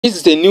This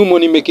is a new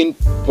money making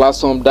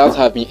platform that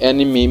have been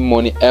earning me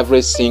money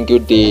every single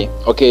day.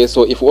 Okay,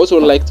 so if you also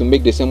like to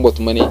make the same amount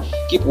of money,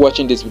 keep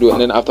watching this video, and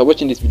then after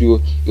watching this video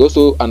you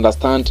also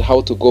understand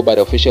how to go by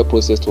the official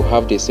process to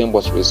have the same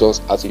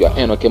results as your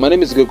end. Okay, my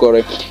name is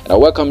Gregory and I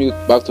welcome you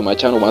back to my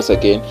channel once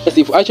again. Yes,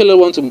 if you actually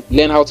want to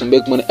learn how to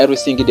make money every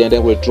single day and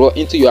then withdraw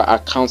into your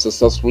account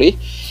successfully,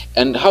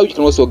 and how you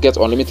can also get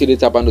unlimited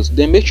data bundles,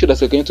 then make sure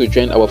that you're going to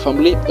join our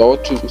family or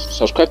to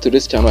subscribe to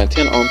this channel and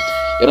turn on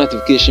your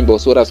notification bell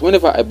so that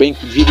whenever I bring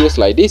videos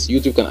like this,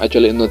 YouTube can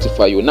actually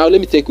notify you. Now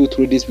let me take you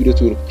through this video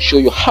to show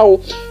you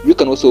how you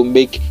can also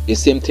make the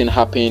same thing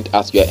happen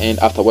at your end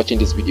after watching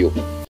this video.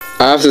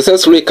 I have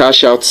successfully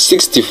cashed out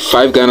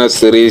 65 Ghana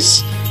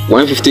cedis,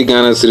 150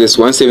 Ghana cedis,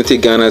 170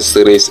 Ghana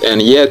cedis,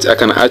 and yet I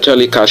can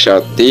actually cash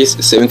out this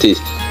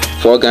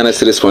 74 Ghana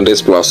cedis from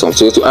this platform.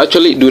 So to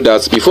actually do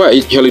that, before I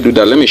actually do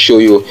that, let me show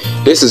you.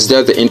 This is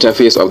just the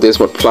interface of this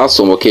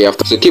platform. Okay,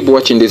 so keep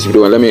watching this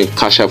video and let me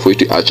cash out for you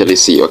to actually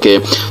see.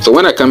 Okay, so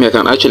when I come here, I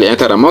can actually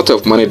enter the amount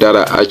of money that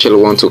I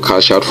actually want to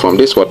cash out from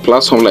this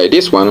platform, like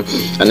this one,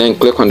 and then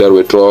click on the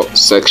withdraw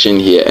section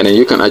here, and then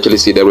you can actually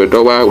see the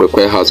withdrawal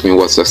request has been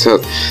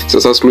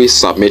successfully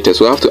submitted.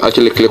 So I have to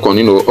actually click on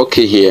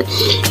okay here,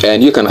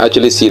 and you can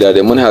actually see that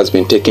the money has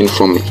been taken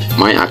from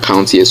my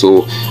account here.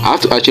 So I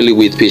have to actually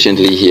wait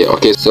patiently here.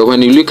 Okay, so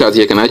when you look at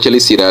here, you can actually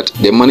see that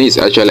the money is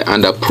actually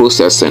under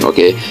processing.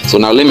 Okay, so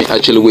now let me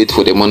actually wait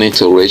for the money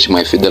to reach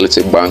my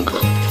Fidelity Bank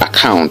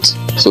account.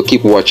 So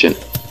keep watching.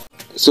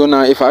 So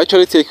now if I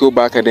actually take you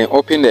back and then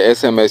open the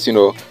SMS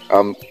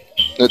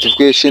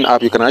notification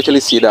app, you can actually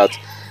see that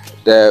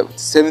the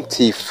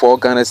 74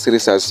 Ghana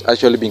cedis has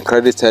actually been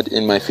credited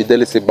in my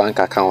Fidelity Bank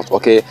account.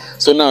 Okay,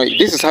 so now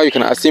this is how you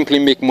can simply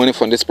make money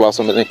from this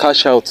platform and then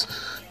cash out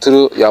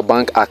through your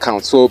bank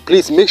account. So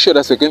please make sure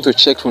that you're going to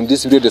check from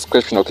this video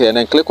description, okay, and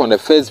then click on the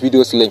first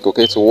video's link,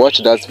 okay, to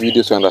watch that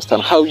video to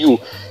understand how you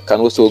can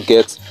also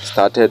get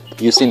started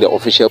using the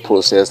official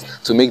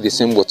process to make the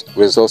same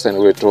results and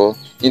withdraw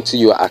into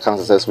your account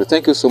successfully.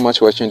 Thank you so much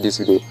for watching this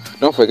video.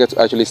 Don't forget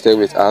to actually stay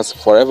with us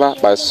forever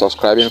by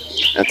subscribing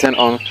and turn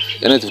on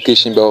the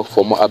notification bell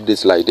for more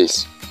updates like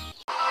this.